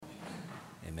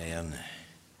Amen.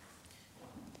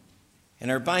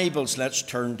 In our Bibles, let's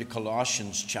turn to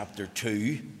Colossians chapter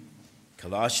 2.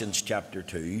 Colossians chapter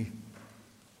 2.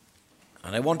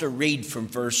 And I want to read from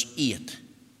verse 8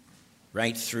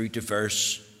 right through to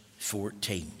verse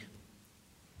 14.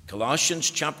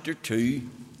 Colossians chapter 2,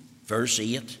 verse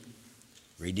 8.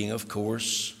 Reading, of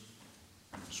course,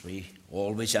 as we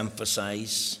always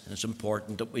emphasize, and it's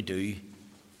important that we do,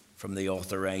 from the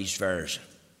Authorized Version.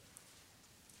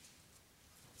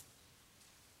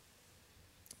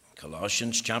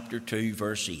 Colossians chapter 2,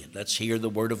 verse 8. Let's hear the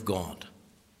word of God.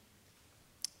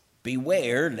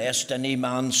 Beware lest any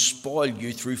man spoil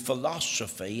you through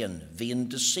philosophy and vain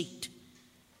deceit,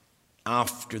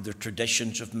 after the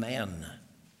traditions of men,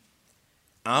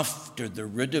 after the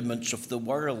rudiments of the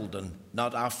world, and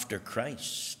not after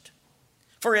Christ.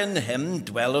 For in him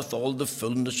dwelleth all the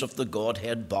fullness of the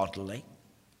Godhead bodily,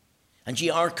 and ye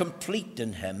are complete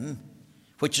in him,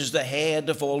 which is the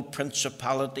head of all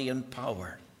principality and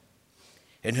power,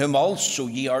 in whom also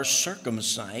ye are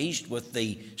circumcised with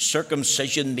the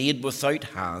circumcision made without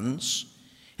hands,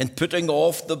 in putting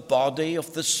off the body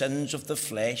of the sins of the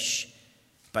flesh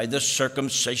by the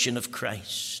circumcision of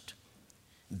Christ,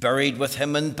 buried with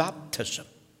him in baptism,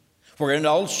 wherein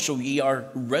also ye are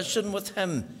risen with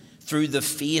him through the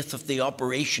faith of the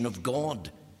operation of God,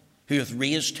 who hath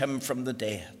raised him from the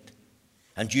dead.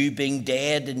 And you being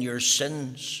dead in your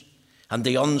sins and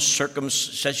the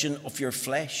uncircumcision of your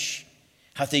flesh,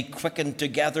 hath he quickened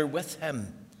together with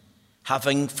him,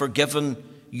 having forgiven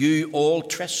you all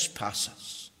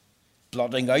trespasses,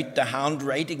 blotting out the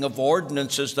handwriting of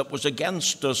ordinances that was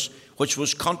against us, which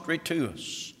was contrary to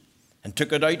us, and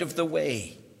took it out of the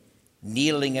way,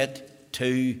 nailing it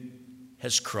to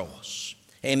his cross.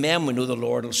 Amen. We know the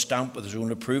Lord will stamp with his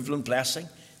own approval and blessing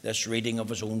this reading of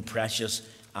his own precious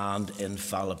and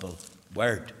infallible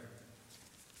word.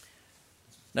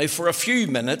 Now, for a few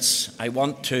minutes, I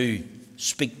want to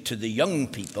speak to the young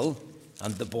people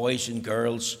and the boys and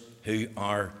girls who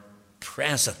are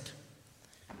present.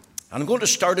 I'm going to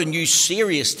start a new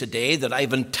series today that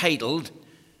I've entitled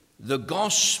The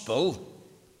Gospel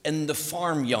in the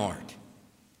Farmyard.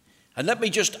 And let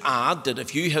me just add that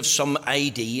if you have some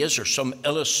ideas or some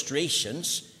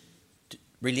illustrations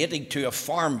relating to a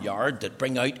farmyard that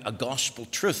bring out a gospel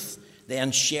truth,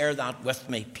 then share that with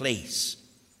me, please.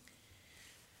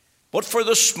 But for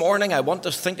this morning, I want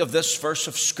to think of this verse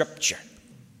of Scripture.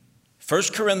 1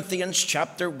 Corinthians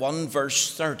chapter 1,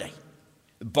 verse 30.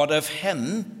 But of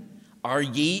him are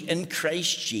ye in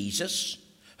Christ Jesus,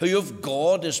 who of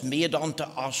God is made unto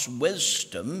us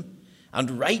wisdom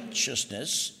and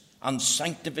righteousness and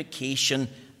sanctification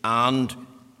and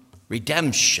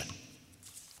redemption.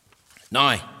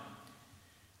 Now,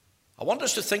 I want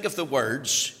us to think of the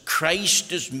words,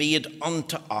 Christ is made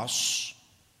unto us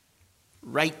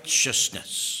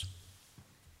righteousness.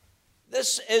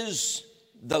 This is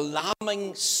the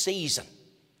lambing season.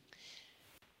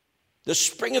 The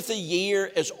spring of the year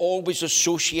is always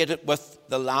associated with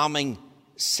the lambing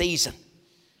season.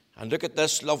 And look at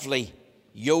this lovely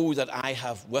ewe that I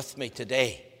have with me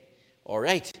today. All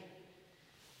right.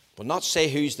 We'll not say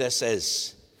whose this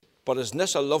is, but isn't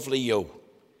this a lovely ewe?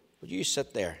 Would you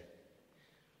sit there?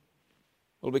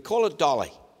 Well, we call it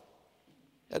Dolly.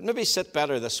 It'd maybe sit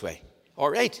better this way. All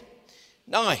right.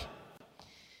 Now,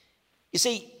 you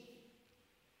see,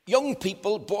 young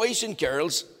people, boys and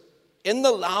girls, in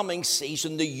the lambing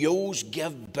season, the ewes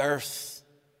give birth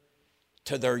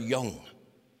to their young.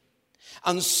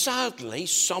 And sadly,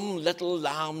 some little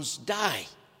lambs die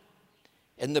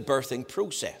in the birthing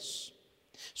process.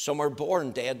 Some are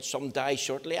born dead, some die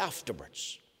shortly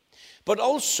afterwards. But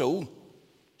also,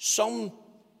 some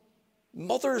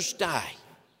mothers die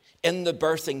in the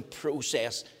birthing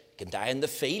process. Can die in the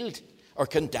field or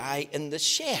can die in the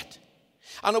shed.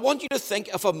 And I want you to think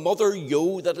of a mother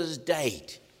ewe that has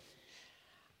died.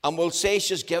 And we'll say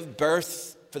she's given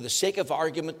birth, for the sake of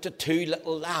argument, to two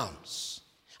little lambs.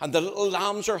 And the little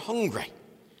lambs are hungry,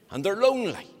 and they're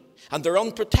lonely, and they're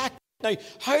unprotected. Now,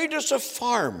 how does a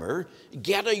farmer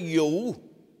get a ewe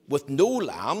with no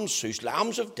lambs, whose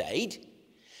lambs have died,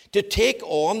 to take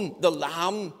on the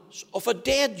lambs of a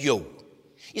dead ewe?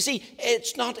 You see,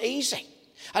 it's not easy.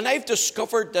 And I've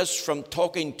discovered this from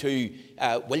talking to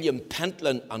William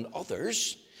Pentland and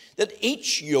others, that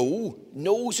each ewe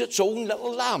knows its own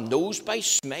little lamb, knows by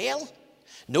smell,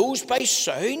 knows by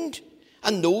sound,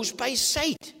 and knows by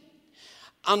sight.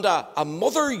 And a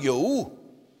mother ewe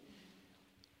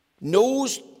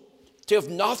knows to have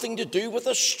nothing to do with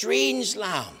a strange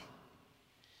lamb.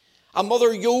 A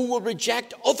mother ewe will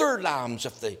reject other lambs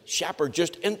if the shepherd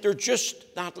just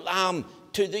introduced that lamb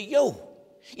to the ewe.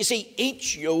 You see,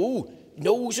 each ewe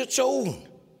knows its own.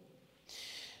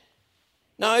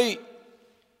 Now,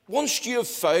 once you have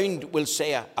found, we'll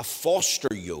say, a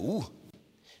foster ewe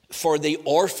for the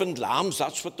orphaned lambs,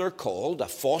 that's what they're called, a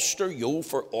foster ewe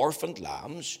for orphaned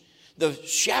lambs, the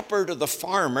shepherd or the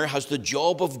farmer has the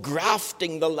job of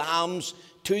grafting the lambs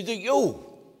to the ewe.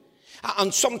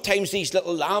 And sometimes these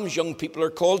little lambs, young people,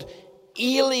 are called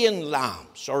alien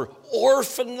lambs or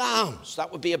orphan lambs.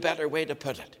 That would be a better way to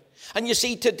put it. And you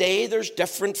see, today there's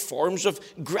different forms of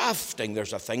grafting.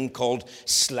 There's a thing called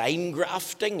slime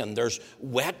grafting, and there's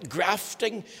wet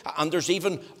grafting, and there's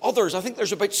even others. I think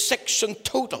there's about 6 in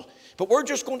total. But we're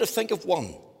just going to think of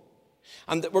one.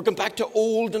 And we're going back to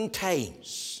olden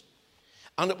times.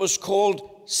 And it was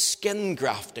called skin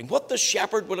grafting. What the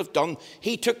shepherd would have done,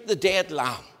 he took the dead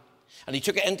lamb, and he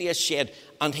took it into a shed,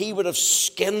 and he would have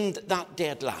skinned that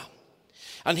dead lamb.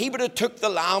 And he would have took the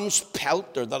lamb's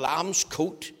pelt or the lamb's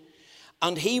coat,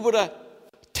 and he would have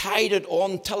tied it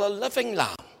on till a living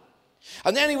lamb.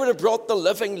 And then he would have brought the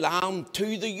living lamb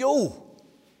to the ewe.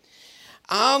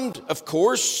 And, of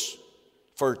course,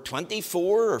 for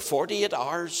 24 or 48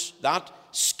 hours, that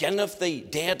skin of the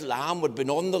dead lamb would have been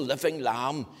on the living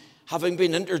lamb, having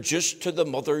been introduced to the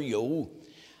mother ewe.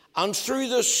 And through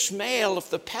the smell of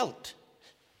the pelt,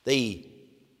 the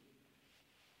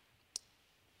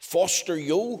foster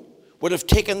ewe would have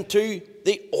taken to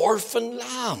the orphan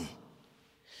lamb.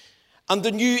 And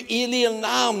the new alien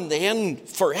lamb then,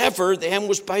 forever, then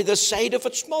was by the side of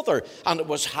its mother. And it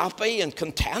was happy and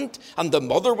content. And the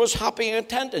mother was happy and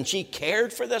content. And she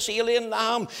cared for this alien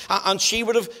lamb. And she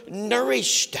would have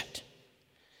nourished it.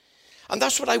 And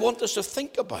that's what I want us to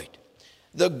think about.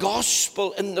 The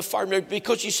gospel in the farmyard.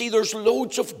 Because you see, there's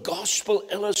loads of gospel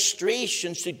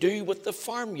illustrations to do with the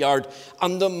farmyard.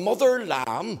 And the mother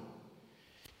lamb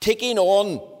taking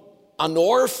on an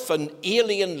orphan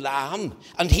alien lamb,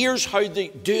 and here's how they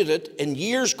did it in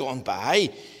years gone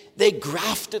by. They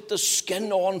grafted the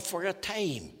skin on for a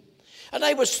time. And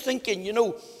I was thinking,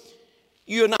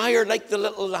 you and I are like the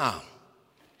little lamb,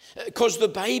 because the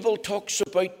Bible talks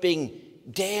about being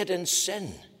dead in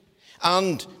sin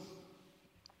and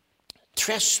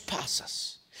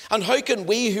trespasses. And how can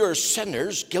we who are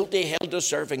sinners, guilty,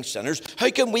 hell-deserving sinners, how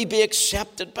can we be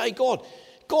accepted by God?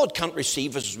 God can't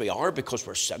receive us as we are because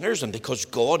we're sinners and because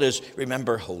God is,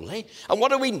 remember, holy. And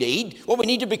what do we need? Well, we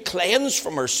need to be cleansed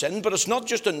from our sin, but it's not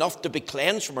just enough to be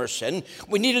cleansed from our sin.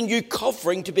 We need a new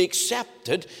covering to be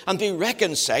accepted and be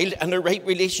reconciled in a right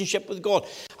relationship with God.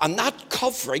 And that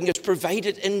covering is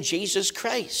provided in Jesus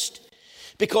Christ.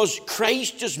 Because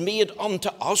Christ has made unto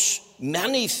us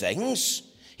many things.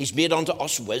 He's made unto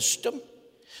us wisdom.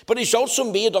 But he's also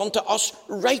made unto us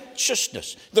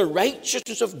righteousness. The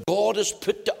righteousness of God is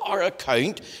put to our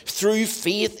account through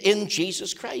faith in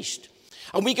Jesus Christ.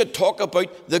 And we could talk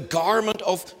about the garment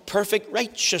of perfect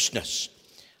righteousness.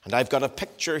 And I've got a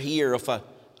picture here of a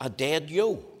dead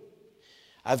ewe.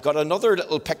 I've got another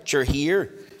little picture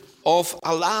here of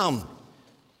a lamb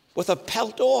with a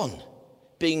pelt on,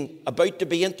 being about to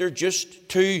be introduced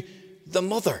to the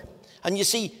mother. And you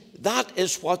see, that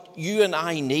is what you and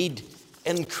I need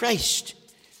in Christ.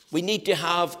 We need to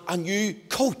have a new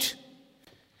coat,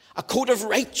 a coat of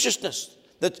righteousness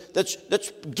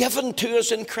that's given to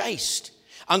us in Christ.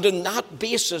 And on that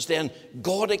basis, then,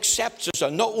 God accepts us.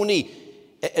 And not only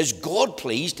is God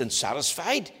pleased and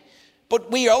satisfied, but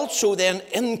we also then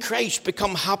in Christ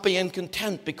become happy and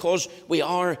content because we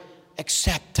are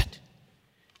accepted.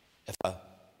 If a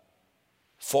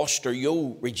foster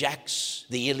ewe rejects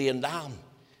the alien lamb,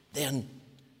 then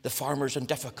the farmer's in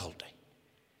difficulty.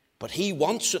 But he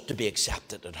wants it to be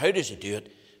accepted. And how does he do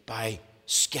it? By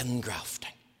skin grafting.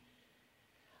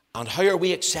 And how are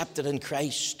we accepted in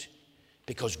Christ?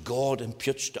 Because God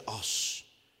imputes to us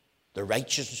the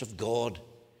righteousness of God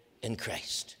in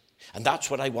Christ. And that's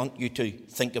what I want you to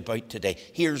think about today.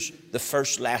 Here's the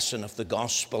first lesson of the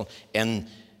gospel in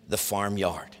the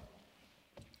farmyard.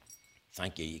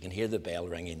 Thank you. You can hear the bell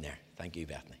ringing there. Thank you,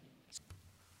 Bethany.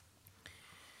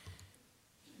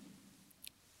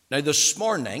 Now, this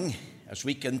morning, as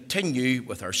we continue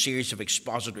with our series of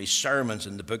expository sermons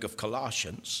in the book of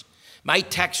Colossians, my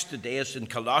text today is in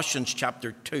Colossians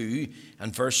chapter 2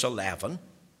 and verse 11.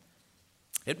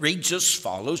 It reads as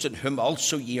follows: "In whom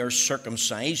also ye are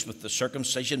circumcised with the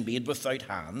circumcision made without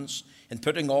hands, in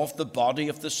putting off the body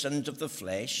of the sins of the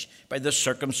flesh by the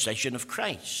circumcision of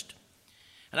Christ."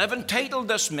 And I've entitled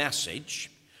this message,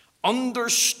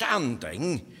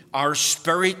 "Understanding Our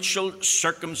Spiritual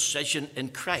Circumcision in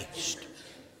Christ."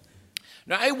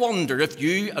 Now, I wonder if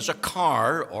you, as a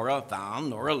car or a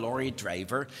van or a lorry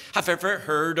driver, have ever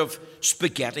heard of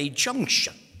Spaghetti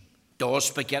Junction. Does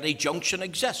Spaghetti Junction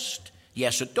exist?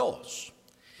 Yes, it does.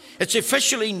 It's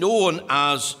officially known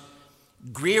as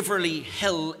Graverley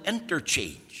Hill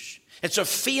Interchange. It's a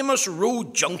famous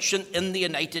road junction in the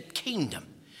United Kingdom,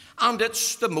 and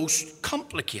it's the most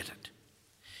complicated.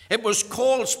 It was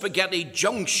called Spaghetti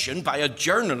Junction by a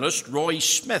journalist, Roy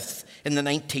Smith, in the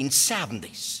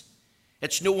 1970s.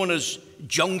 It's known as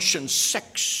Junction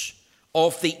 6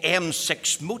 of the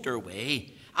M6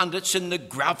 motorway, and it's in the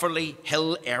Graverley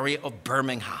Hill area of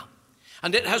Birmingham.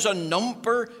 And it has a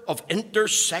number of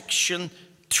intersection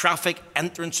traffic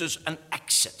entrances and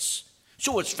exits.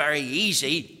 So it's very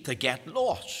easy to get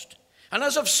lost. And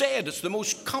as I've said, it's the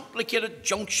most complicated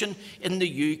junction in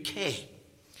the UK.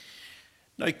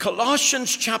 Now,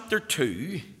 Colossians chapter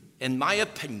 2, in my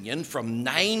opinion, from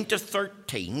 9 to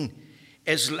 13,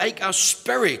 is like a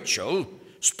spiritual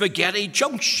spaghetti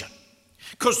junction,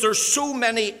 because there's so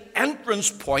many entrance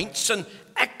points and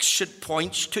exit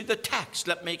points to the text.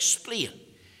 Let me explain.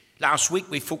 Last week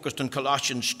we focused on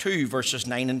Colossians 2, verses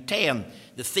 9 and 10,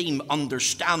 the theme,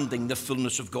 understanding the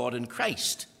fullness of God in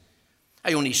Christ.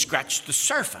 I only scratched the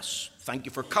surface. Thank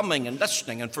you for coming and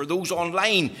listening, and for those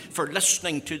online for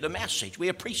listening to the message. We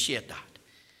appreciate that.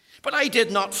 But I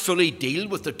did not fully deal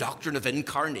with the doctrine of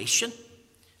incarnation,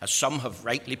 as some have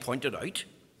rightly pointed out.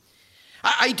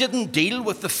 I didn't deal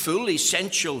with the full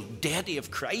essential deity of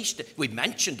Christ. We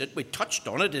mentioned it, we touched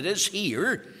on it, it is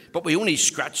here, but we only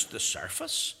scratched the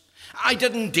surface. I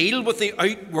didn't deal with the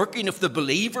outworking of the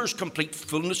believer's complete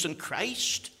fullness in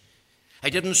Christ. I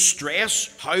didn't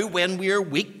stress how when we are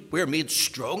weak, we're made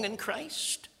strong in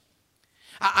Christ.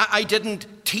 I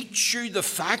didn't teach you the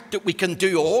fact that we can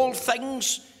do all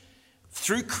things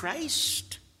through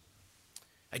Christ.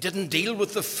 I didn't deal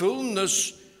with the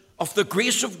fullness of the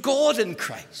grace of God in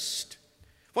Christ.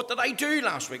 What did I do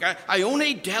last week? I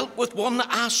only dealt with one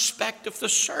aspect of the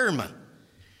sermon.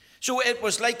 So it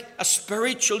was like a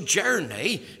spiritual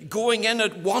journey, going in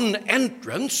at one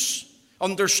entrance,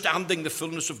 understanding the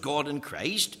fullness of God in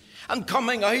Christ, and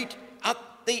coming out at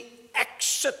the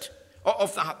exit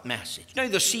of that message. Now,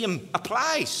 the same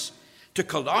applies to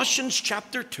Colossians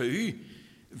chapter 2,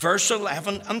 verse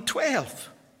 11 and 12.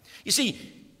 You see,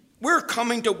 we're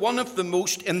coming to one of the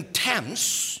most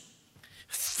intense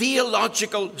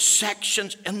theological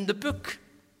sections in the book.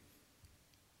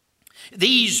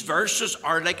 These verses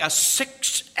are like a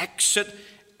 6-exit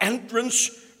entrance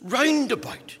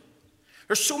roundabout.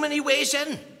 There's so many ways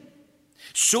in,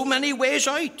 so many ways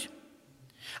out.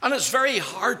 And it's very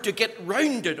hard to get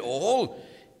round it all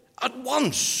at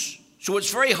once. So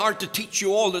it's very hard to teach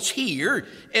you all that's here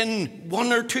in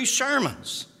 1 or 2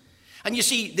 sermons. And you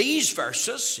see, these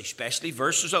verses, especially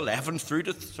verses 11 through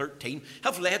to 13,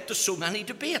 have led to so many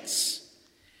debates.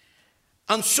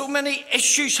 And so many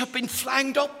issues have been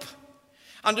flanged up.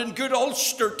 And in good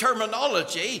Ulster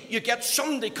terminology, you get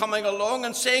somebody coming along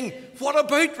and saying, "What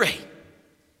about Ray?"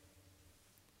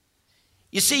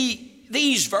 You see,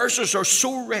 these verses are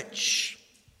so rich.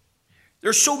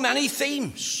 There's so many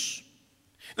themes.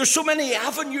 There's so many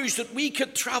avenues that we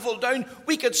could travel down.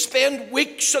 We could spend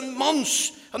weeks and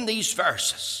months on these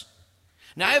verses.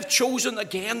 Now, I've chosen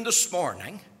again this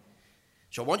morning,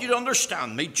 so I want you to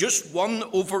understand me, just one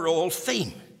overall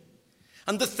theme.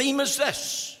 And the theme is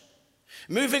this: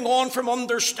 moving on from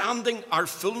understanding our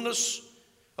fullness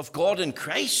of God in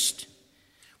Christ,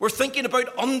 we're thinking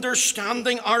about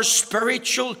understanding our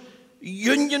spiritual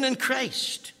union in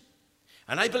Christ.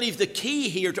 And I believe the key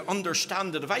here to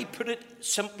understand it, if I put it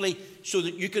simply so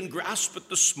that you can grasp it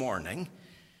this morning,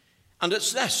 and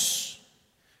it's this: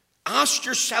 ask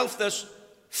yourself this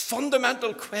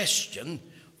fundamental question: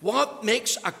 what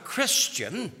makes a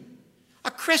Christian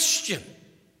a Christian?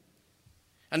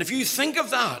 And if you think of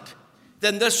that,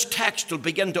 then this text will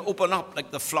begin to open up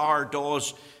like the flower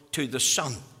does to the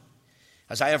sun.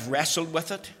 As I have wrestled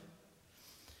with it,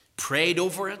 prayed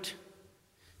over it,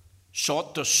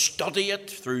 sought to study it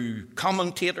through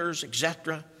commentators,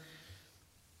 etc.,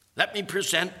 let me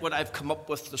present what I've come up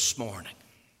with this morning.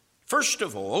 First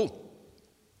of all,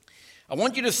 I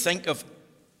want you to think of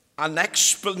an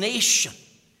explanation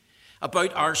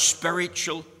about our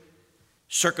spiritual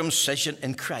circumcision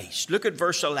in Christ. Look at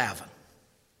verse 11.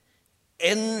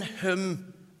 In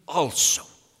whom also.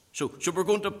 So we're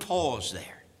going to pause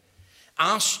there.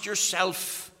 Ask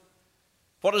yourself,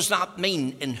 what does that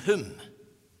mean, in whom?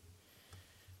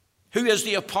 Who is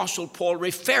the Apostle Paul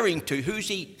referring to? Who's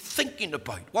he thinking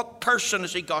about? What person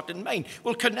has he got in mind?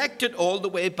 We'll connect it all the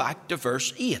way back to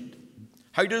verse 8.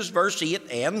 How does verse 8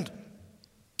 end?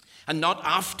 And not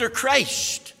after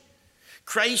Christ.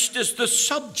 Christ is the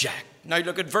subject. Now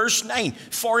look at verse 9.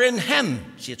 For in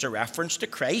him, see, it's a reference to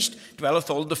Christ, dwelleth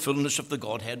all the fullness of the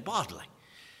Godhead bodily.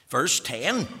 Verse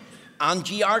 10, and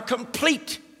ye are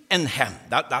complete in him.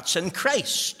 That's in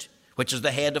Christ, which is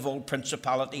the head of all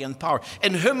principality and power.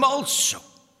 In whom also.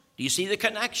 Do you see the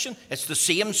connection? It's the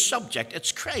same subject.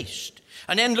 It's Christ.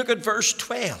 And then look at verse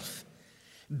 12.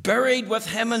 Buried with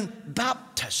him in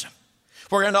baptism,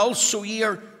 wherein also ye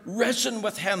are risen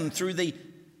with him through the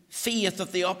faith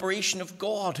of the operation of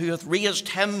God, who hath raised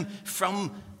him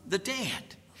from the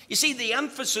dead. You see, the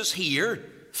emphasis here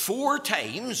 4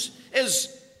 times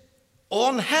is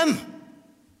on him.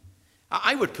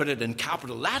 I would put it in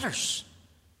capital letters.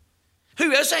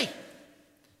 Who is he?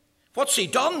 What's he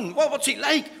done? What's he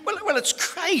like? Well, it's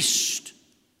Christ.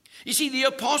 You see, the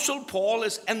Apostle Paul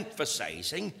is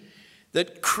emphasizing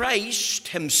that Christ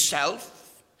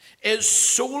himself is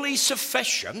solely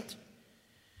sufficient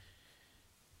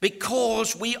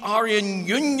because we are in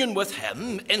union with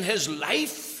him in his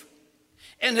life,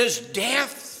 in his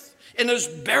death, in his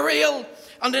burial,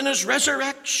 and in his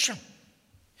resurrection.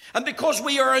 And because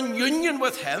we are in union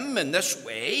with him in this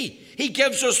way, he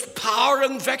gives us power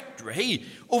and victory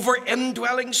over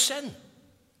indwelling sin.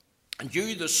 And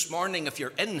you this morning, if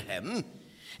you're in him,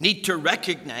 need to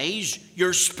recognize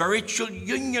your spiritual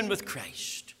union with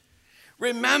Christ.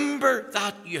 Remember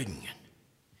that union,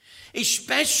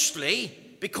 especially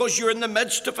because you're in the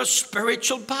midst of a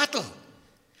spiritual battle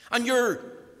and you're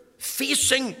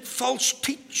facing false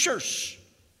teachers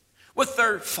with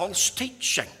their false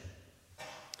teaching.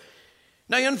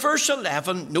 Now in verse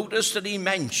 11, notice that he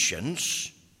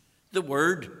mentions the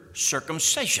word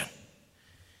circumcision.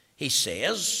 He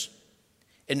says,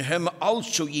 in whom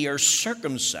also ye are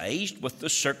circumcised with the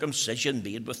circumcision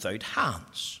made without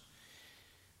hands.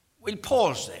 We'll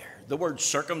pause there. The word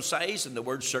circumcised and the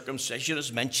word circumcision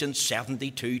is mentioned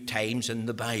 72 times in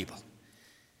the Bible.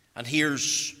 And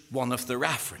here's one of the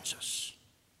references.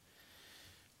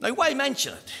 Now, why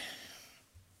mention it?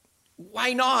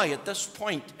 Why now at this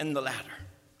point in the letter?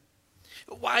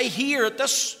 Why here at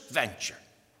this venture?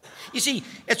 You see,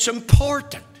 it's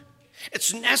important.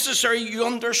 It's necessary you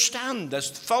understand this.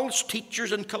 False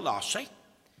teachers in Colossae,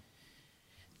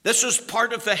 this is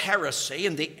part of the heresy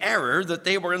and the error that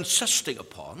they were insisting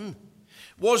upon,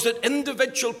 was that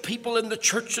individual people in the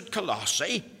church at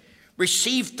Colossae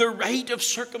received the rite of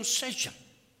circumcision.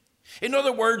 In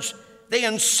other words, they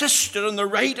insisted on the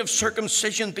rite of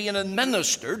circumcision being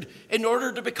administered in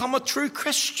order to become a true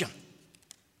Christian.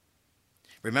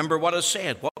 Remember what I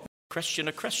said, what makes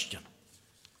a Christian?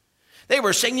 They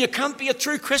were saying you can't be a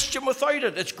true Christian without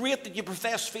it. It's great that you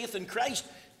profess faith in Christ,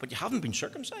 but you haven't been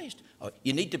circumcised.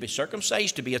 You need to be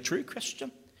circumcised to be a true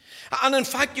Christian. And in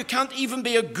fact, you can't even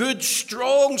be a good,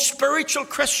 strong, spiritual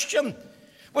Christian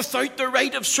without the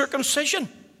rite of circumcision.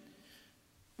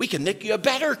 We can make you a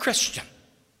better Christian.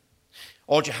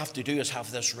 All you have to do is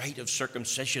have this rite of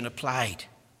circumcision applied.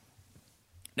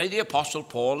 Now, the Apostle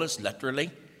Paul is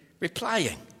literally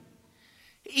replying.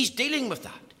 He's dealing with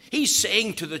that. He's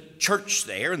saying to the church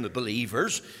there and the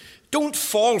believers, don't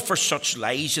fall for such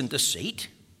lies and deceit.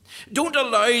 Don't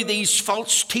allow these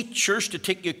false teachers to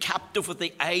take you captive with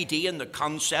the idea and the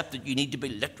concept that you need to be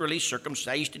literally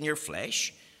circumcised in your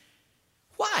flesh.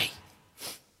 Why?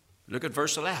 Look at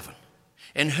verse 11.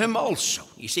 In whom also.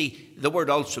 You see, the word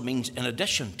also means in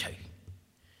addition to.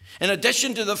 In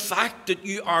addition to the fact that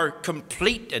you are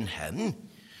complete in him,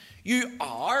 you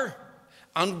are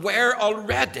and were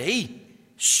already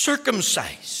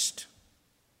circumcised.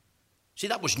 See,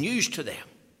 that was news to them.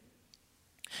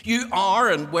 You are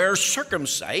and were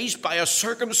circumcised by a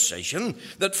circumcision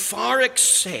that far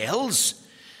excels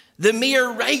the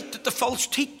mere rite that the false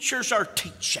teachers are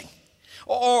teaching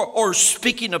or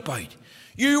speaking about.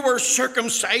 You were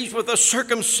circumcised with a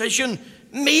circumcision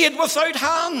made without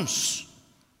hands.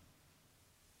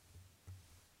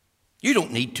 You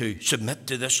don't need to submit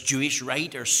to this Jewish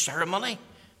rite or ceremony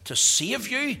to save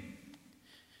you.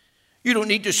 You don't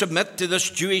need to submit to this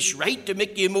Jewish rite to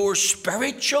make you more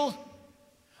spiritual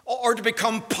or to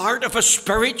become part of a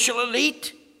spiritual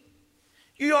elite.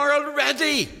 You are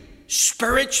already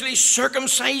spiritually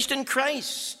circumcised in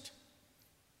Christ.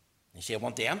 You see, I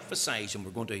want to emphasize, and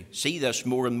we're going to see this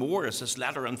more and more as this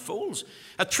letter unfolds,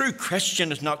 a true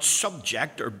Christian is not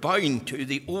subject or bound to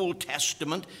the Old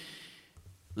Testament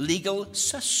legal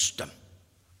system.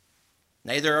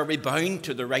 Neither are we bound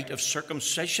to the rite of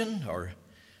circumcision or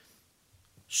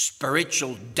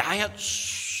spiritual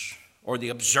diets or the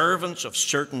observance of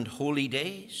certain holy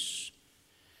days.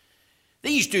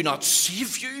 These do not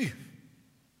save you.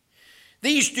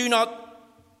 These do not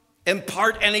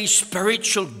impart any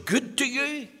spiritual good to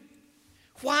you.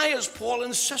 Why is Paul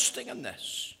insisting on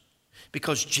this?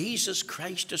 Because Jesus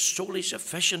Christ is solely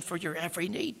sufficient for your every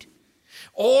need.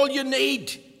 All you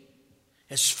need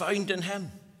is found in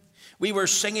him. We were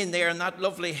singing there in that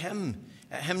lovely hymn,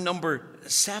 hymn number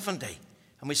 70,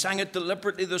 and we sang it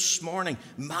deliberately this morning.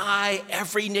 My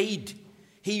every need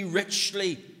he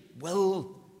richly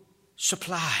will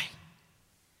supply.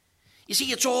 You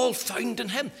see, it's all found in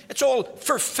him. It's all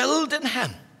fulfilled in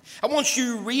him. And once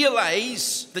you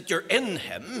realize that you're in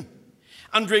him,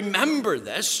 and remember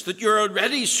this, that you're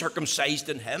already circumcised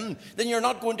in him, then you're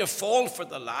not going to fall for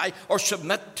the lie or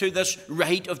submit to this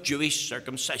rite of Jewish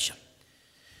circumcision.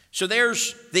 So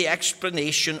there's the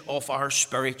explanation of our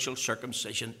spiritual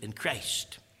circumcision in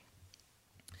Christ.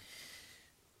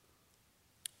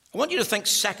 I want you to think,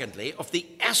 secondly, of the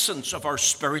essence of our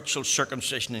spiritual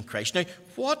circumcision in Christ. Now,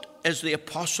 what is the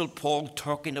Apostle Paul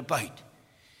talking about?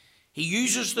 He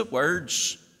uses the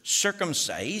words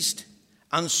circumcised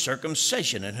and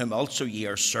circumcision, in whom also ye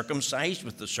are circumcised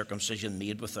with the circumcision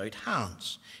made without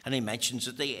hands. And he mentions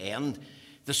at the end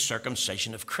the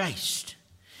circumcision of Christ.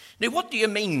 Now, what do you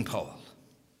mean, Paul?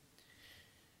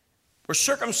 We're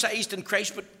circumcised in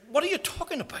Christ, but what are you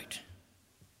talking about?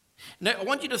 Now, I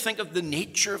want you to think of the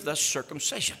nature of this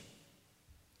circumcision,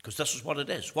 because this is what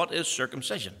it is. What is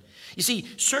circumcision? You see,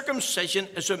 circumcision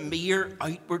is a mere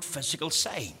outward physical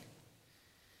sign.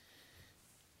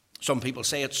 Some people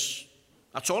say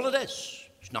that's all it is.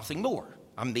 It's nothing more.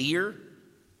 A mere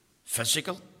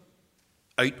physical,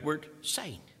 outward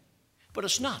sign. But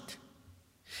it's not.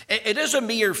 It is a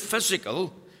mere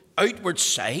physical, outward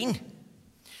sign,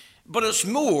 but it's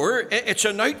more. It's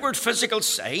an outward physical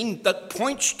sign that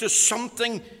points to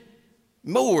something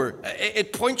more.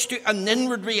 It points to an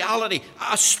inward reality,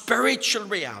 a spiritual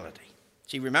reality.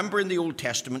 See, remember in the Old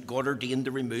Testament, God ordained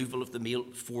the removal of the male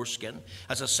foreskin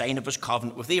as a sign of his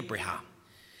covenant with Abraham.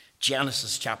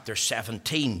 Genesis chapter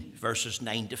 17, verses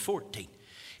 9 to 14.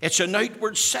 It's an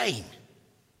outward sign.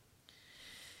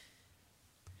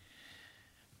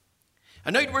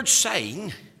 An outward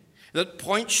sign that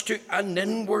points to an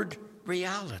inward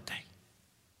reality.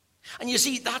 And you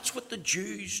see, that's what the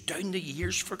Jews down the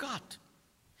years forgot.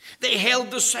 They held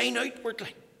the sign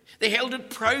outwardly. They held it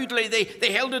proudly.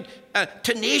 They held it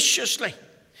tenaciously.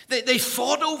 They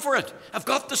fought over it. I've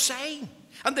got the sign.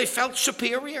 And they felt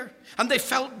superior. And they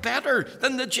felt better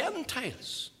than the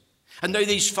Gentiles. And now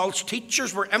these false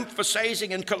teachers were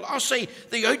emphasizing in Colossae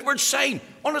the outward sign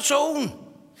on its own,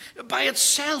 by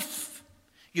itself.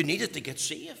 You needed to get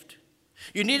saved.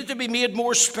 You needed to be made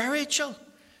more spiritual.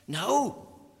 No.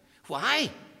 Why?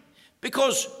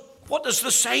 Because what does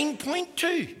the sign point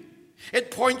to? It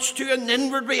points to an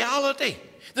inward reality.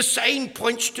 The sign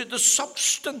points to the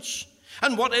substance.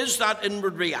 And what is that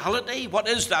inward reality? What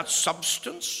is that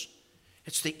substance?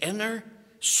 It's the inner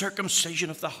circumcision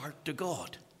of the heart to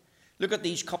God. Look at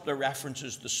these couple of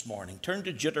references this morning. Turn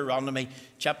to Deuteronomy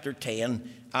chapter 10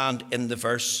 and in the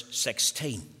verse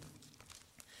 16.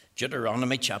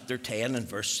 Deuteronomy chapter 10 and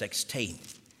verse 16.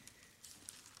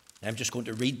 I'm just going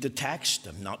to read the text.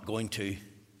 I'm not going to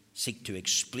seek to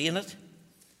explain it.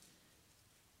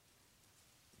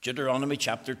 Deuteronomy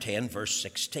chapter 10, verse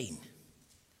 16.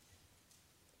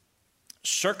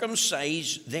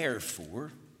 Circumcise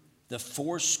therefore the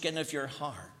foreskin of your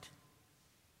heart,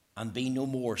 and be no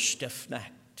more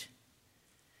stiff-necked.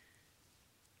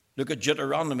 Look at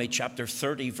Deuteronomy chapter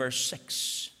 30, verse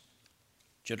 6.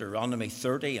 Deuteronomy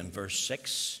 30 and verse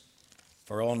 6.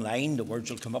 For online, the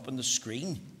words will come up on the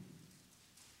screen.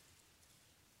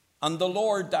 And the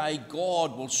Lord thy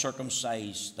God will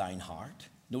circumcise thine heart.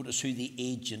 Notice who the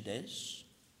agent is.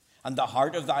 And the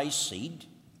heart of thy seed,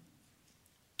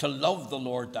 to love the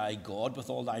Lord thy God with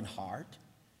all thine heart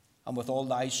and with all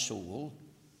thy soul,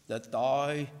 that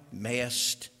thou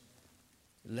mayest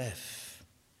live.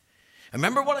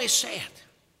 Remember what I said.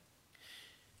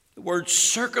 The word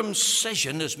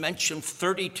circumcision is mentioned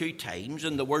 32 times,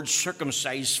 and the word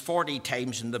circumcise 40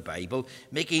 times in the Bible,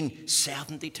 making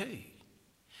 72.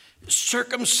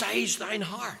 Circumcise thine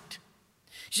heart.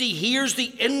 See, here's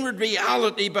the inward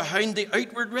reality behind the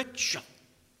outward ritual.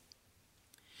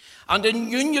 And in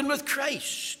union with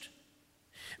Christ,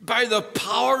 by the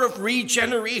power of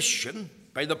regeneration,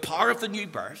 by the power of the new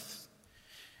birth,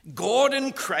 God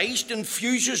in Christ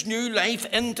infuses new life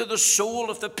into the soul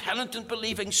of the penitent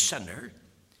believing sinner,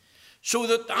 so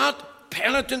that that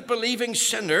penitent believing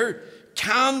sinner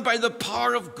can, by the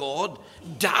power of God,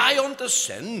 die unto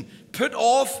sin, put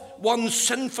off one's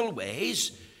sinful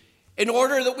ways, in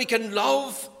order that we can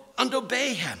love and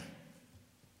obey him.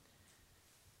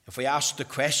 If we ask the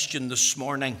question this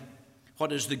morning,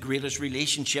 what is the greatest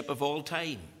relationship of all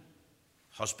time?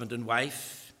 Husband and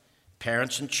wife,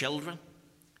 parents and children,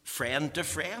 friend to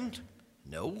friend?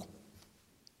 No.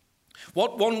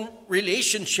 What one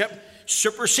relationship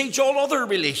supersedes all other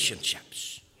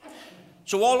relationships?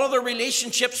 So all other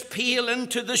relationships pale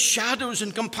into the shadows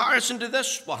in comparison to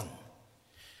this one.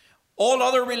 All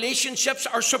other relationships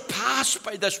are surpassed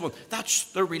by this one. That's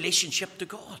the relationship to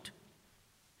God.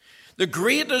 The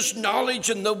greatest knowledge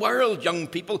in the world, young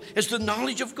people, is the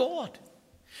knowledge of God.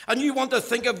 And you want to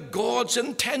think of God's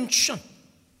intention,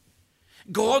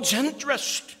 God's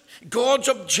interest, God's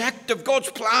objective,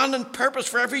 God's plan and purpose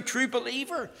for every true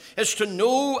believer is to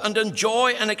know and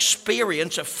enjoy and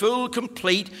experience a full,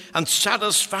 complete and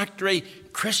satisfactory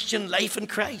Christian life in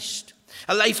Christ.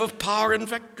 A life of power and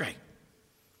victory.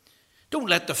 Don't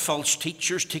let the false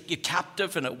teachers take you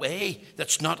captive in a way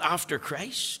that's not after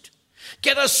Christ.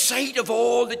 Get a sight of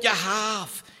all that you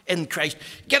have in Christ.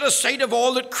 Get a sight of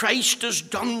all that Christ has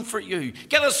done for you.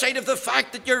 Get a sight of the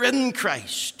fact that you're in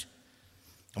Christ.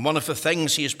 And one of the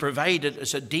things he has provided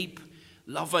is a deep,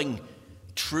 loving,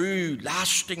 true,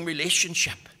 lasting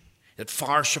relationship that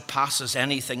far surpasses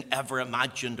anything ever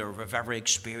imagined or we've ever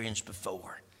experienced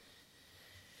before.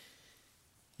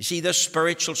 You see, this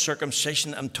spiritual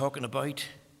circumcision I'm talking about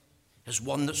is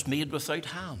one that's made without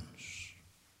hands.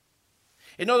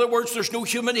 In other words, there's no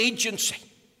human agency.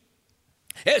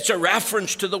 It's a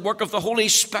reference to the work of the Holy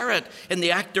Spirit in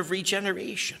the act of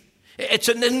regeneration. It's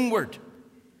an inward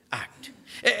act.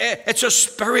 It's a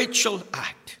spiritual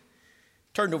act.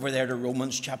 Turn over there to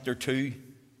Romans chapter 2.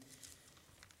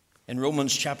 In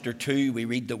Romans chapter 2, we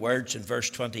read the words in verse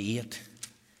 28.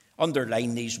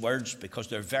 Underline these words because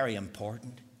they're very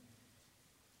important.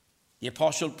 The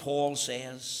Apostle Paul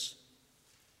says,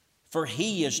 "For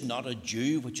he is not a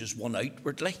Jew, which is one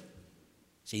outwardly."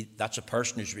 See, that's a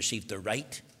person who's received the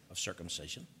rite of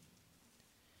circumcision.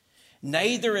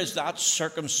 "Neither is that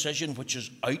circumcision which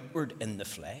is outward in the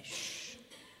flesh.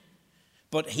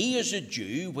 But he is a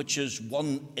Jew, which is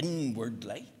one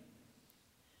inwardly.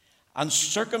 And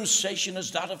circumcision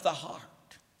is that of the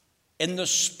heart, in the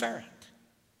spirit,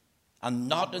 and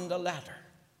not in the letter,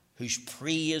 whose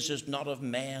praise is not of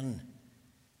men,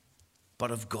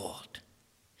 but of God."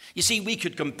 You see, we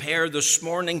could compare this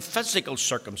morning physical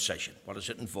circumcision. What does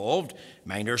it involve?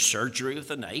 Minor surgery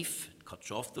with a knife. It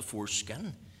cuts off the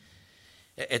foreskin.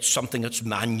 It's something that's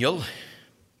manual.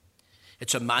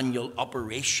 It's a manual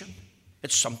operation.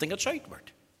 It's something that's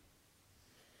outward.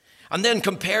 And then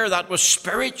compare that with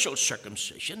spiritual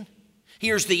circumcision.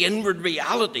 Here's the inward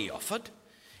reality of it.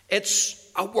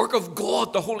 It's a work of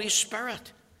God, the Holy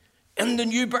Spirit, in the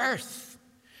new birth,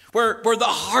 where the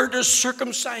heart is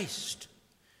circumcised,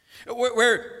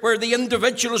 where the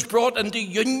individual is brought into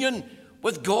union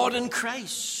with God in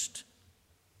Christ.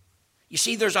 You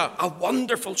see, there's a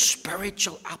wonderful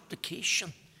spiritual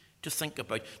application to think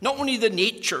about. Not only the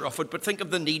nature of it, but think of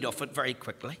the need of it very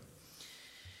quickly.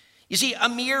 You see, a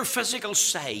mere physical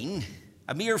sign,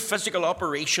 a mere physical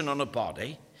operation on a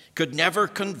body could never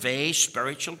convey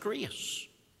spiritual grace.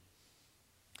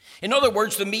 In other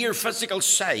words, the mere physical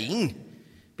sign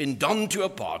being done to a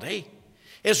body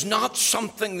is not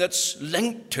something that's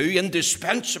linked to,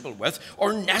 indispensable with,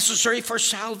 or necessary for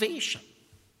salvation.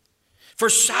 For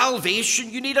salvation,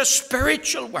 you need a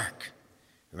spiritual work.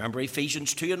 Remember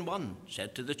Ephesians 2:1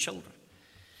 said to the children,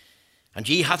 "And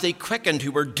ye hath he quickened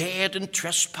who were dead in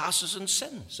trespasses and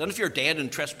sins." And if you're dead in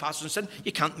trespasses and sin,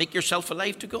 you can't make yourself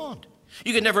alive to God.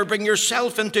 You can never bring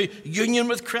yourself into union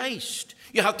with Christ.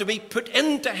 You have to be put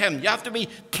into him. You have to be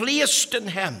placed in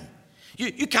him.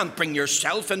 You can't bring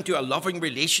yourself into a loving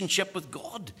relationship with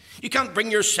God. You can't bring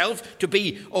yourself to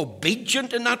be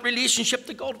obedient in that relationship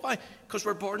to God. Why? Because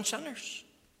we're born sinners.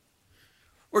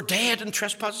 We're dead in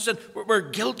trespasses and we're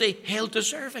guilty,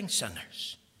 hell-deserving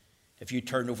sinners. If you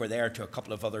turn over there to a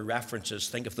couple of other references,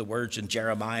 think of the words in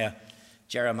Jeremiah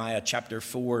chapter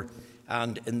 4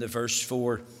 and in the verse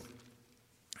 4.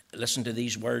 Listen to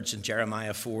these words in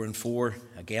Jeremiah 4:4.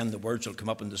 Again, the words will come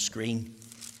up on the screen.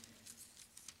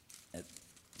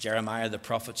 Jeremiah the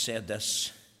prophet said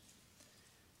this,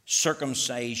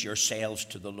 "Circumcise yourselves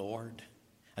to the Lord,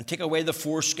 and take away the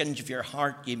foreskins of your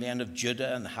heart, ye men of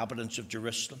Judah and inhabitants of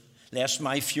Jerusalem, lest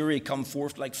my fury come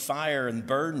forth like fire and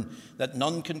burn, that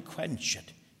none can quench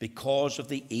it, because of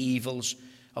the evils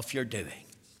of your doing."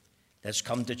 Let's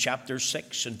come to chapter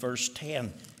 6 and verse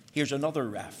 10. Here's another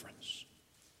reference.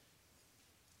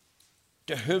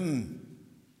 "To whom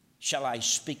shall I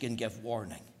speak and give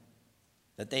warning,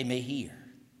 that they may hear?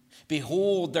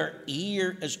 Behold, their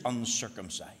ear is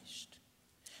uncircumcised,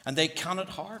 and they cannot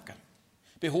hearken.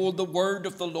 Behold, the word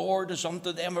of the Lord is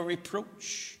unto them a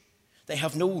reproach. They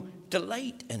have no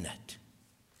delight in it."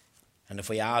 And if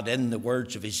we add in the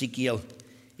words of Ezekiel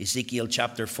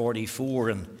chapter 44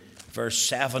 and verse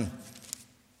 7,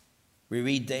 we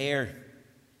read there,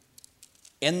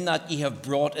 "In that ye have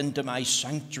brought into my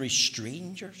sanctuary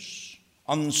strangers,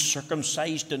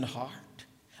 uncircumcised in heart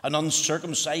and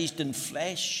uncircumcised in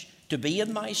flesh, to be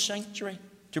in my sanctuary,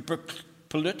 to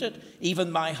pollute it,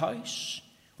 even my house,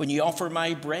 when you offer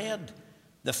my bread,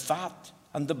 the fat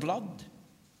and the blood?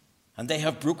 And they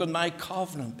have broken my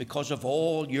covenant because of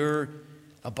all your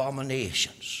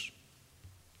abominations.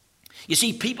 You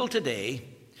see, people today,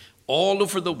 all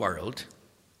over the world,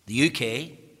 the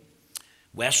UK,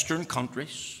 Western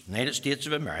countries, United States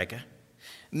of America,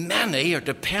 many are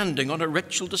depending on a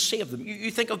ritual to save them.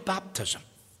 You think of baptism.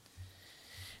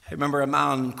 I remember a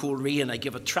man in Coleraine I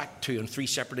gave a tract to on 3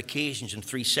 separate occasions in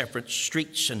 3 separate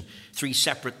streets and 3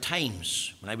 separate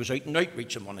times when I was out in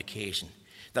outreach on one occasion.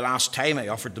 The last time I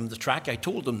offered them the tract, I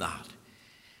told them that.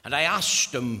 And I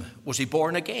asked him, was he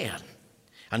born again?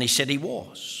 And he said he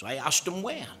was. So I asked him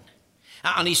when.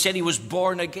 And he said he was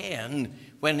born again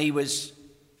when he was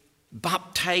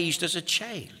baptized as a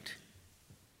child.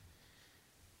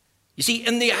 You see,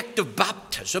 in the act of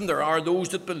baptism, there are those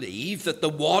that believe that the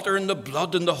water and the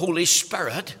blood and the Holy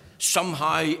Spirit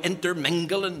somehow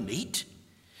intermingle and meet.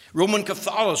 Roman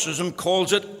Catholicism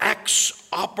calls it ex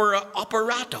opere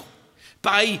operato,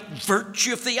 by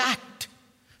virtue of the act.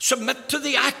 Submit to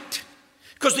the act,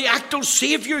 because the act will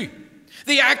save you.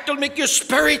 The act will make you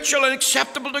spiritual and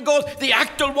acceptable to God. The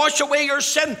act will wash away your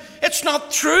sin. It's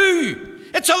not true.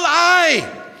 It's a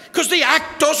lie. Because the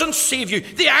act doesn't save you.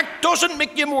 The act doesn't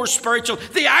make you more spiritual.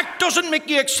 The act doesn't make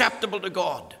you acceptable to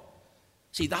God.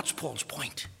 See, that's Paul's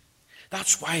point.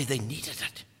 That's why they needed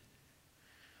it.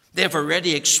 They've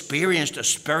already experienced a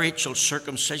spiritual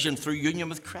circumcision through union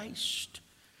with Christ.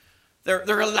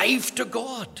 They're alive to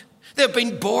God. They've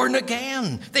been born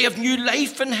again. They have new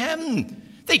life in Him.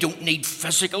 They don't need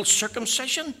physical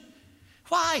circumcision.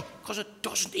 Why? Because it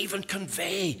doesn't even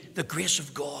convey the grace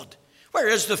of God. Where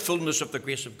is the fullness of the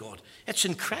grace of God? It's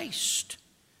in Christ.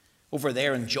 Over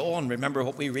there in John, remember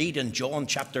what we read in John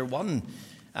chapter 1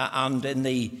 and in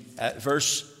the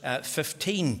verse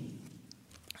 15.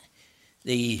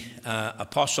 The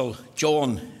Apostle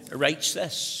John writes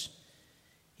this.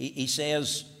 He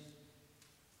says,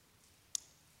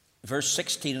 verse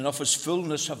 16, and of His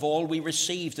fullness have all we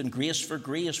received, and grace,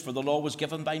 for the law was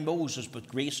given by Moses, but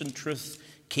grace and truth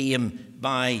came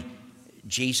by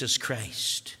Jesus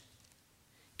Christ.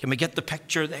 Can we get the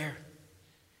picture there?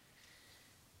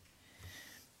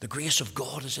 The grace of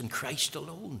God is in Christ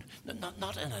alone,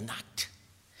 not in an act,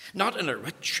 not in a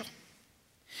ritual.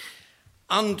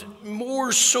 And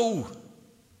more so,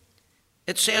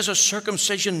 it says a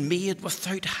circumcision made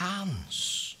without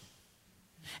hands.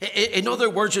 In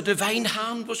other words, a divine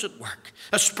hand was at work.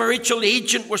 A spiritual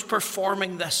agent was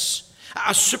performing this.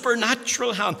 A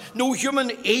supernatural hand. No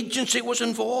human agency was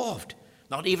involved.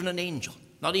 Not even an angel.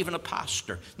 Not even a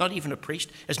pastor, not even a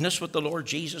priest. Isn't this what the Lord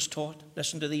Jesus taught?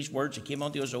 Listen to these words. He came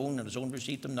unto His own, and His own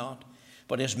received Him not.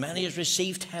 But as many as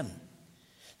received Him,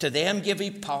 to them gave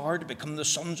He power to become the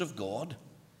sons of God,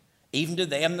 even to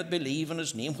them that believe in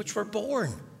His name, which were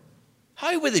born.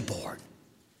 How were they born?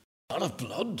 Not of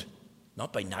blood,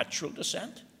 not by natural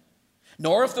descent,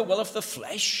 nor of the will of the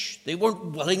flesh. They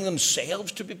weren't willing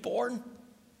themselves to be born,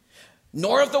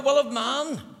 nor of the will of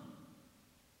man,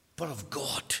 but of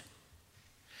God.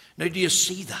 Now, do you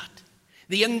see that?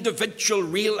 The individual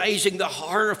realizing the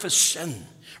horror of his sin,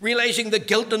 realizing the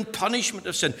guilt and punishment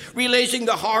of sin, realizing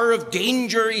the horror of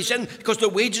danger he's in because the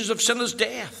wages of sin is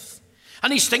death.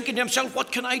 And he's thinking to himself,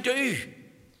 what can I do?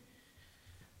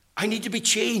 I need to be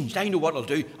changed. I know what I'll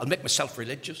do. I'll make myself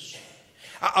religious.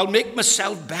 I'll make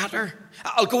myself better.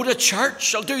 I'll go to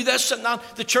church. I'll do this and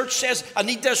that. The church says I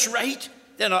need this right.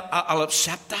 Then I'll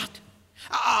accept that.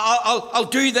 I'll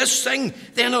do this thing.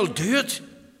 Then I'll do it.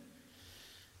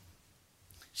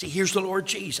 See, here's the Lord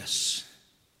Jesus.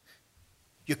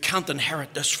 You can't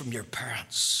inherit this from your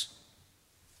parents.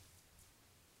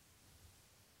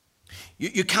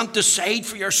 You can't decide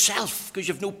for yourself because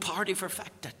you've no power to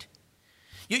perfect it.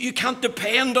 You can't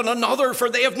depend on another,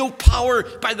 for they have no power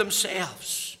by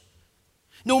themselves.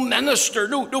 No minister,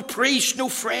 no priest, no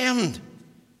friend.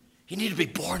 You need to be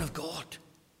born of God.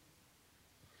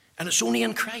 And it's only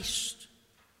in Christ.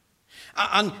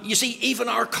 And you see, even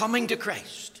our coming to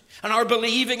Christ, and our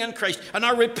believing in Christ, and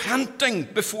our repenting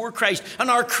before Christ,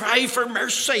 and our cry for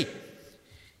mercy.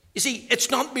 You see, it's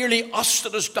not merely us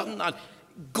that has done that.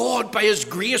 God, by His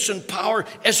grace and power,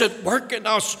 is at work in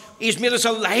us. He's made us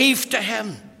alive to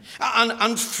Him.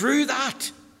 And through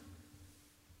that,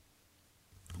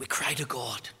 we cry to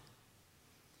God.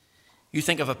 You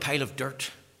think of a pile of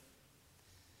dirt.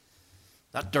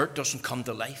 That dirt doesn't come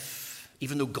to life,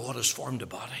 even though God has formed a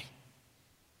body.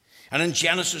 And in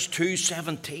Genesis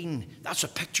 2:17, that's a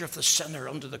picture of the sinner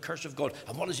under the curse of God.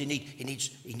 And what does he need? He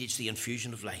needs the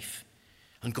infusion of life.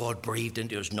 And God breathed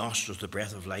into his nostrils the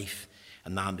breath of life,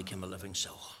 and man became a living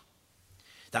soul.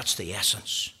 That's the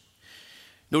essence.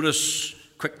 Notice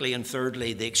quickly and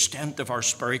thirdly, the extent of our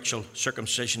spiritual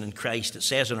circumcision in Christ. It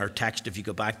says in our text, if you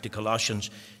go back to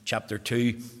Colossians chapter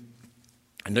 2,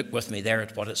 and look with me there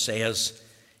at what it says,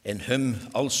 in whom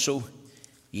also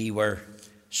ye were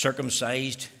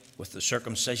circumcised with the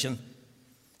circumcision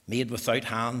made without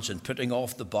hands, and putting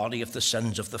off the body of the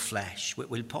sins of the flesh.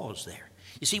 We'll pause there.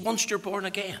 You see, once you're born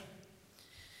again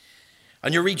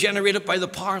and you're regenerated by the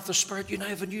power of the Spirit, you now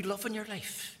have a new love in your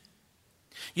life.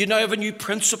 You now have a new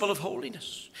principle of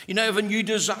holiness. You now have a new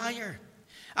desire.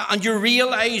 And you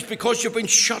realize, because you've been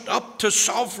shut up to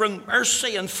sovereign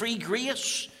mercy and free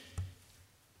grace,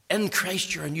 in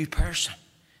Christ you're a new person.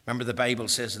 Remember, the Bible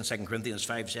says in 2 Corinthians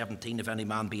 5:17, if any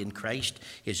man be in Christ,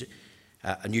 he is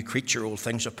a new creature. All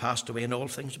things have passed away and all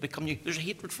things have become new. There's a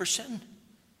hatred for sin.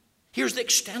 Here's the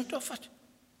extent of it.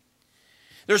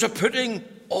 There's a putting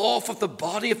off of the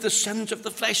body of the sins of the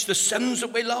flesh, the sins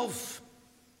that we love,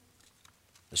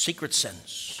 the secret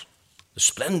sins, the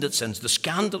splendid sins, the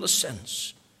scandalous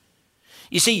sins.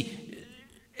 You see,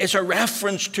 it's a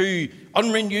reference to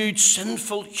unrenewed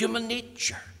sinful human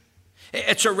nature.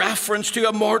 It's a reference to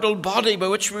a mortal body by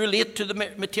which we relate to the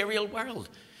material world.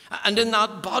 And in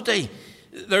that body,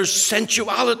 there's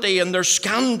sensuality and there's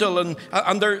scandal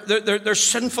and there's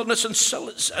sinfulness and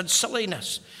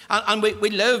silliness. And we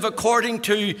live according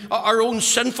to our own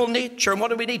sinful nature. And what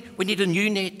do we need? We need a new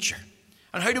nature.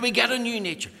 And how do we get a new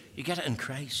nature? You get it in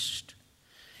Christ,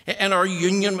 in our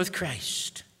union with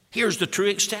Christ. Here's the true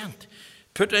extent.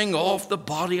 Putting off the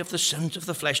body of the sins of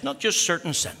the flesh, not just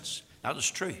certain sins. That is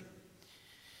true.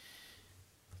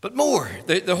 But more,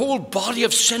 the whole body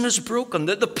of sin is broken.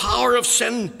 The power of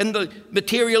sin in the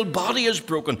material body is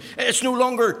broken. It's no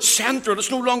longer central. It's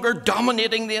no longer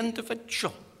dominating the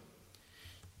individual.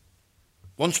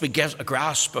 Once we get a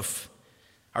grasp of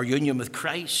our union with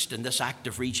Christ in this act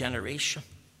of regeneration,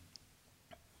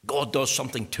 God does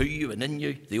something to you and in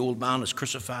you. The old man is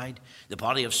crucified. The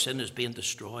body of sin is being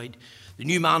destroyed. The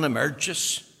new man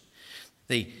emerges.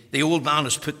 The old man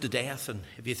is put to death. And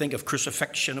if you think of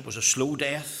crucifixion, it was a slow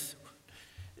death.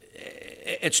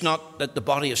 It's not that the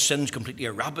body of sin is completely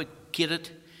eradicated.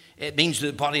 It means that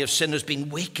the body of sin has been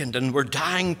weakened and we're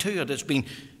dying to it. It's been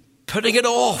putting it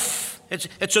off.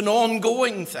 It's an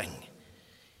ongoing thing.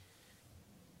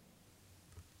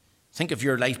 Think of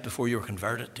your life before you were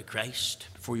converted to Christ,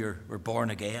 before you were born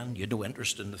again. You had no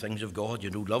interest in the things of God. You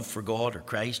had no love for God or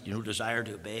Christ. You had no desire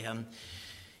to obey him.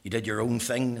 You did your own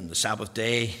thing on the Sabbath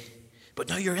day. But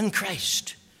now you're in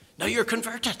Christ. Now you're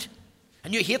converted.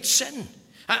 And you hate sin.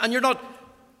 And you're not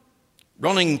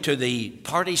running to the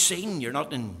party scene. You're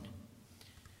not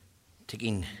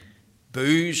taking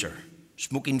booze or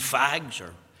smoking fags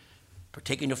or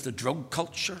partaking of the drug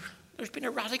culture. There's been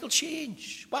a radical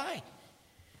change. Why?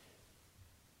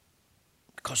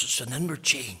 Because it's an inward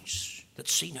change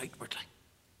that's seen outwardly.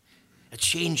 A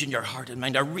change in your heart and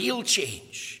mind, a real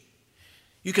change.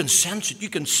 You can sense it, you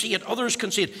can see it, others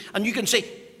can see it, and you can say,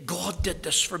 God did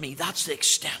this for me. That's the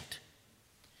extent.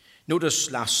 Notice,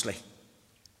 lastly,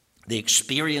 the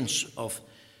experience of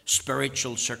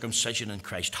spiritual circumcision in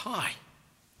Christ. How?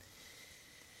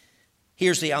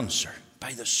 Here's the answer.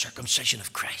 By the circumcision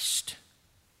of Christ.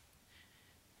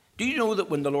 Do you know that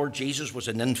when the Lord Jesus was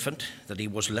an infant, that he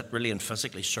was literally and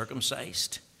physically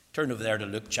circumcised? Turn over there to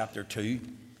Luke chapter 2.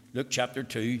 Luke chapter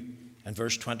 2 and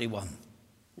verse 21.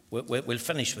 We'll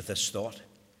finish with this thought.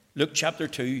 Luke chapter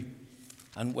 2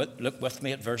 and look with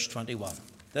me at verse 21.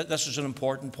 This is an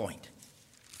important point.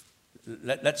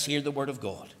 Let's hear the word of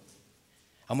God.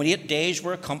 And when 8 days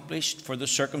were accomplished for the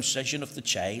circumcision of the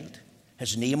child,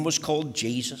 his name was called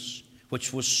Jesus,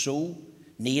 which was so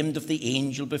named of the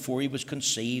angel before he was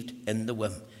conceived in the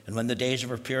womb. And when the days of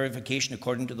her purification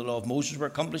according to the law of Moses were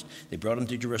accomplished, they brought him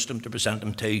to Jerusalem to present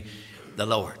him to the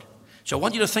Lord. So I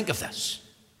want you to think of this.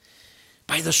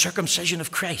 By the circumcision of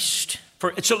Christ.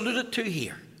 For it's alluded to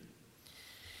here.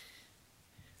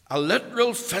 A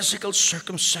literal physical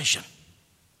circumcision.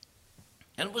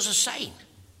 And it was a sign.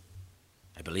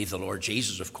 I believe the Lord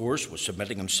Jesus, of course, was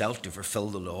submitting himself to fulfill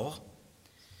the law.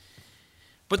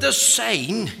 But this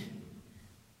sign,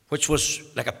 which was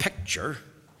like a picture,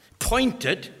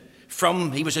 pointed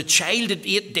from he was a child at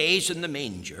 8 days in the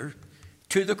manger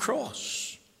to the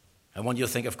cross. I want you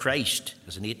to think of Christ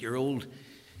as an 8-year-old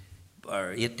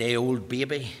or 8-day-old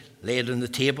baby laid on the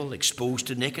table, exposed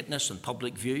to nakedness in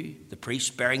public view. The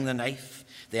priest bearing the knife.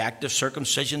 The act of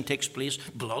circumcision takes place.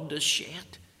 Blood is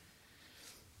shed.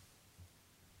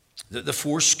 The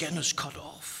foreskin is cut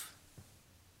off.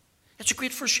 It's a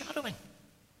great foreshadowing.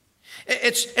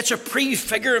 It's a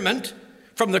prefigurement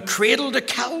from the cradle to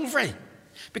Calvary.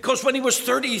 Because when he was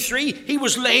 33, he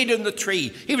was laid in the tree.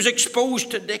 He was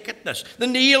exposed to nakedness. The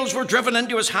nails were driven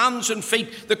into his hands and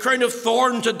feet. The crown of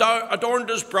thorns adorned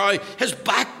his brow. His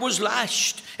back was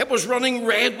lashed. It was running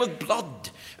red with blood.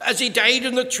 As he died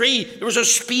in the tree, there was a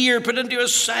spear put into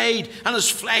his side, and his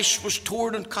flesh was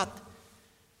torn and cut.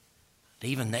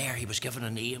 And even there, he was given a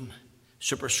name,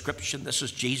 superscription. This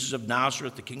is Jesus of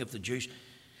Nazareth, the King of the Jews.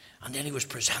 And then he was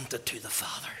presented to the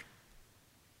Father.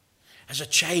 As a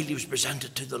child, he was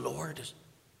presented to the Lord.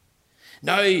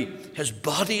 Now, his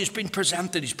body has been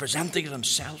presented. He's presenting it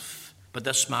himself. But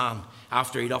this man,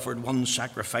 after he'd offered one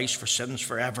sacrifice for sins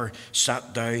forever,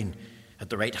 sat down at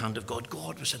the right hand of God.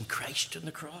 God was in Christ on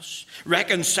the cross,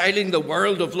 reconciling the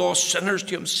world of lost sinners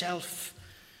to himself.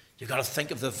 You've got to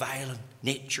think of the violent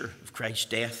nature of Christ's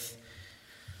death.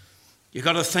 You've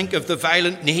got to think of the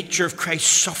violent nature of Christ's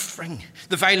suffering,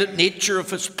 the violent nature of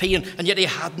his pain, and yet he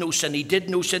had no sin. He did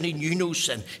no sin. He knew no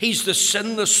sin. He's the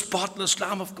sinless, spotless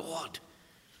Lamb of God.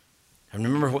 And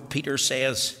remember what Peter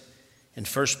says in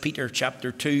 1 Peter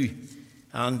chapter 2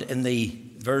 and in the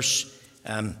verse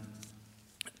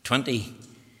 22,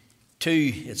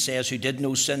 it says, who did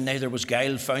no sin, neither was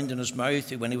guile found in his mouth,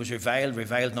 who when he was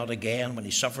reviled not again. When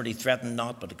he suffered, he threatened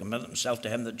not, but he committed himself to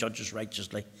him that judges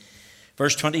righteously.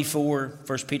 Verse 24,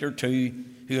 1 Peter 2,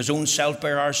 who his own self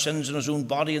bare our sins in his own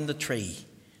body in the tree,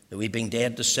 that we being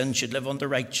dead to sin should live unto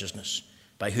righteousness,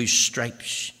 by whose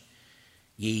stripes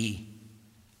ye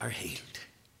are healed.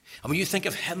 And when you think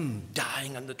of him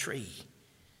dying on the tree,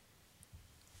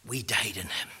 we died in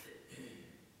him.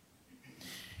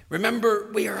 Remember,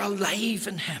 we are alive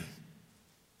in him.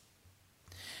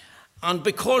 And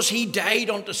because he died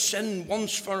unto sin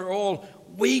once for all,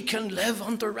 we can live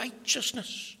unto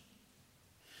righteousness.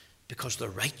 Because the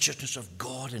righteousness of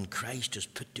God in Christ is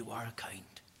put to our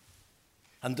account.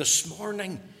 And this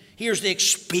morning, here's the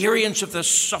experience of this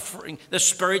suffering, this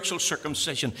spiritual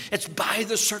circumcision. It's by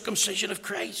the circumcision of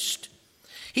Christ.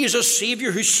 He is a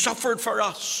Savior who suffered for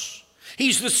us.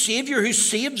 He's the Savior who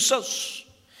saves us.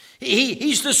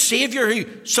 He's the Savior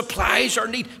who supplies our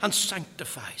need and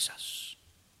sanctifies us.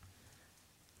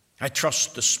 I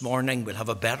trust this morning we'll have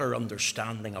a better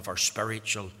understanding of our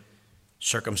spiritual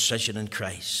circumcision in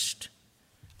Christ.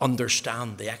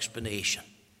 Understand the explanation.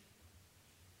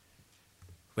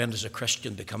 When does a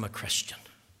Christian become a Christian?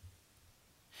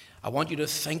 I want you to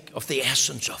think of the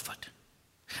essence of it.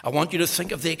 I want you to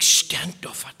think of the extent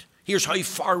of it. Here's how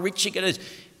far-reaching it is.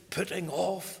 Putting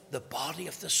off the body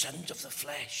of the sins of the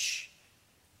flesh.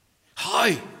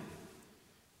 How?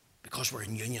 Because we're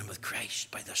in union with Christ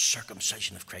by the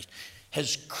circumcision of Christ.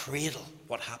 His cradle,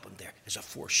 what happened there, is a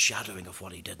foreshadowing of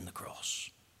what he did on the cross.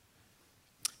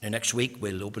 Now next week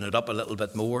we'll open it up a little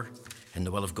bit more in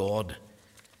the will of God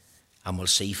and we'll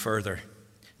see further.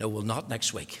 No, we'll not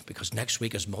next week, because next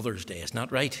week is Mother's Day, isn't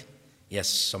that right? Yes,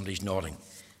 somebody's nodding.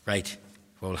 Right,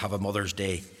 we'll have a Mother's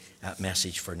Day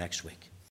message for next week.